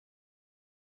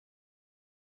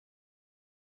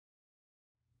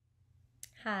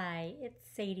Hi, it's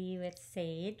Sadie with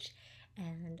Sage,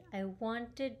 and I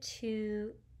wanted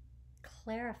to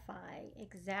clarify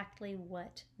exactly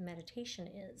what meditation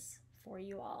is for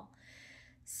you all.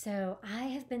 So, I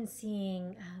have been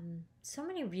seeing so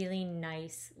many really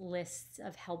nice lists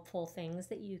of helpful things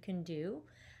that you can do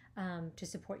to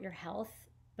support your health,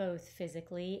 both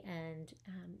physically and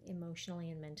emotionally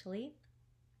and mentally.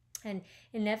 And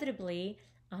inevitably,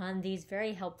 on these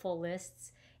very helpful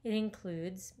lists, it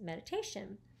includes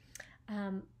meditation.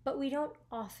 But we don't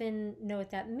often know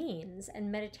what that means.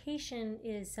 And meditation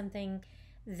is something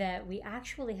that we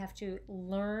actually have to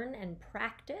learn and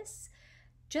practice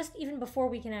just even before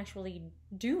we can actually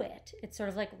do it. It's sort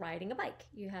of like riding a bike.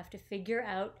 You have to figure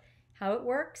out how it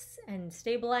works and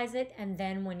stabilize it. And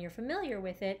then when you're familiar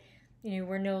with it,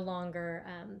 we're no longer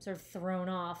sort of thrown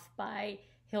off by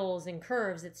hills and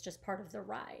curves. It's just part of the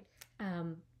ride.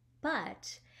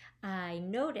 But I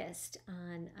noticed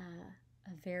on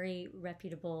a very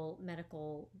reputable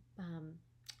medical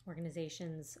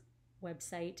organization's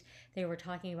website, they were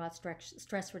talking about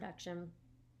stress reduction,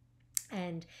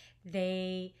 and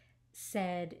they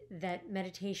said that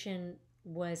meditation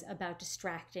was about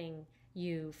distracting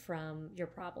you from your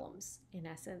problems, in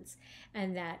essence.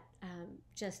 And that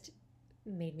just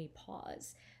made me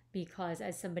pause because,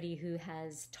 as somebody who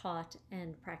has taught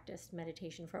and practiced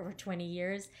meditation for over 20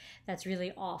 years, that's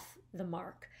really off the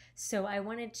mark. So I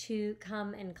wanted to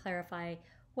come and clarify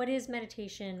what is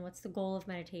meditation, what's the goal of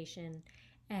meditation,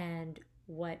 and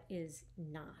what is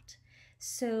not.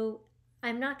 So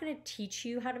I'm not going to teach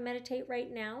you how to meditate right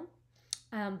now,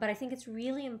 but I think it's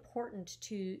really important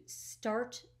to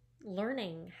start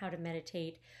learning how to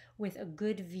meditate with a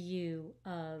good view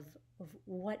of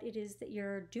what it is that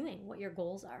you're doing, what your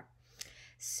goals are.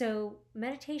 So,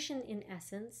 meditation, in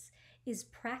essence, is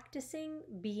practicing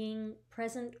being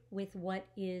present with what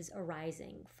is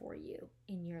arising for you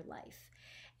in your life.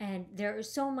 And there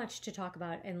is so much to talk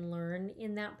about and learn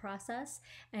in that process.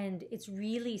 And it's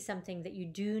really something that you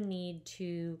do need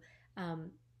to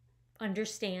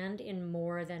understand in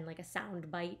more than like a sound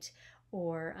bite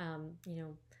or,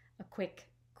 a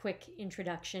quick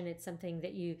introduction. It's something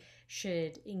that you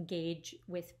should engage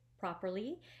with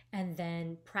properly and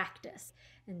then practice.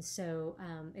 And so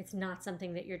it's not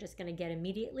something that you're just going to get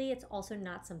immediately. It's also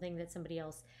not something that somebody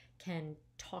else can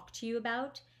talk to you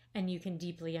about and you can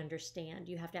deeply understand.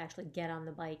 You have to actually get on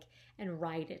the bike and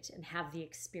ride it and have the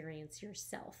experience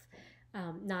yourself,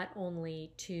 not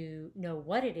only to know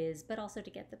what it is, but also to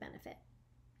get the benefit.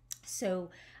 So,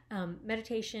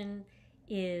 meditation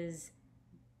is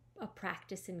a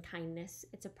practice in kindness,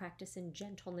 it's a practice in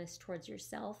gentleness towards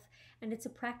yourself, and it's a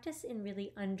practice in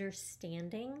really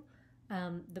understanding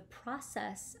the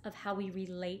process of how we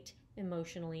relate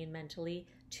emotionally and mentally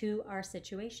to our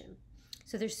situation.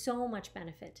 So there's so much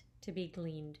benefit to be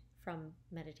gleaned from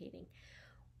meditating.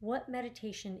 What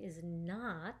meditation is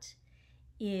not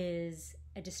is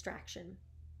a distraction.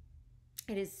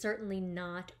 It is certainly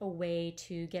not a way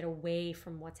to get away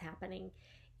from what's happening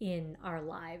in our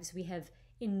lives. We have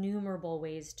innumerable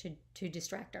ways to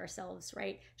distract ourselves,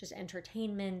 right? Just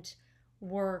entertainment,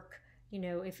 work.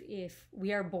 If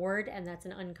we are bored and that's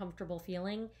an uncomfortable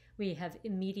feeling, we have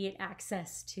immediate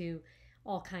access to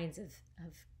all kinds of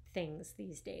things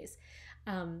these days.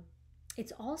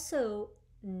 It's also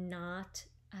not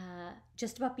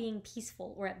just about being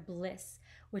peaceful or at bliss,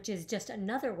 which is just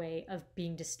another way of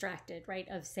being distracted, right?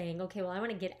 Of saying, okay, well, I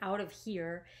want to get out of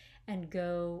here and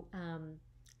go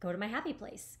to my happy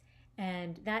place.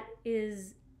 And that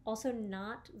is also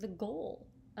not the goal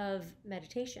of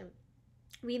meditation.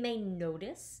 We may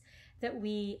notice that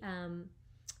we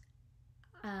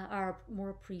are more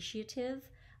appreciative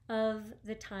of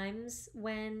the times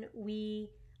when we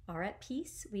are at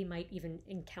peace. We might even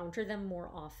encounter them more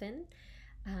often.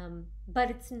 But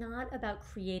it's not about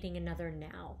creating another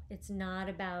now. It's not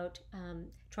about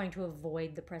trying to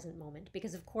avoid the present moment,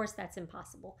 because of course that's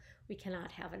impossible. We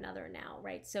cannot have another now,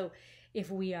 right? So if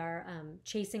we are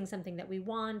chasing something that we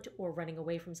want or running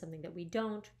away from something that we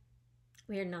don't,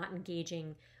 we are not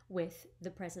engaging with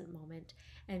the present moment.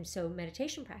 And so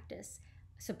meditation practice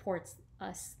supports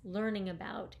us learning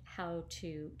about how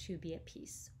to be at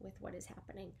peace with what is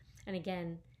happening. And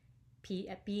again,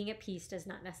 being at peace does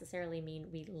not necessarily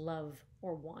mean we love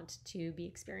or want to be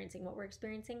experiencing what we're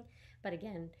experiencing. But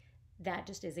again, that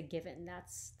just is a given.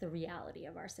 That's the reality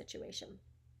of our situation.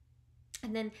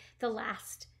 And then the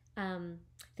last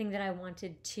thing that I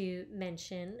wanted to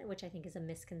mention, which I think is a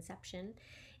misconception,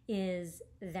 is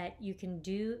that you can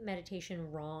do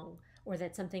meditation wrong or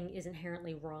that something is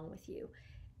inherently wrong with you,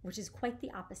 which is quite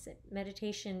the opposite.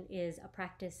 Meditation is a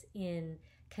practice in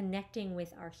connecting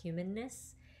with our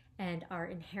humanness and our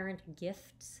inherent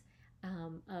gifts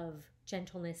of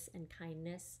gentleness and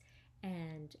kindness,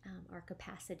 and our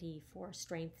capacity for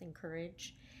strength and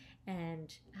courage.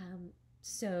 And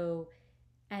so,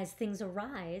 as things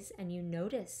arise and you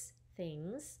notice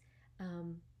things,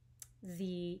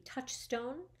 the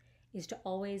touchstone is to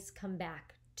always come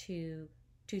back to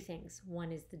two things.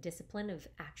 One is the discipline of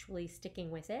actually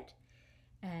sticking with it,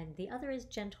 and the other is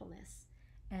gentleness.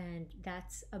 And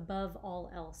that's above all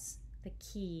else the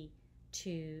key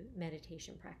to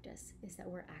meditation practice, is that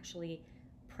we're actually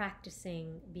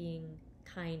practicing being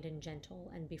kind and gentle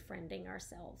and befriending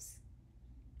ourselves.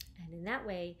 And in that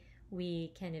way,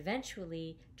 we can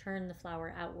eventually turn the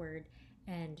flower outward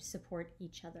and support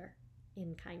each other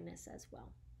in kindness as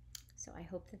well. So I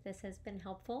hope that this has been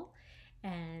helpful,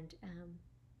 and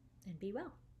be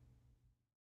well.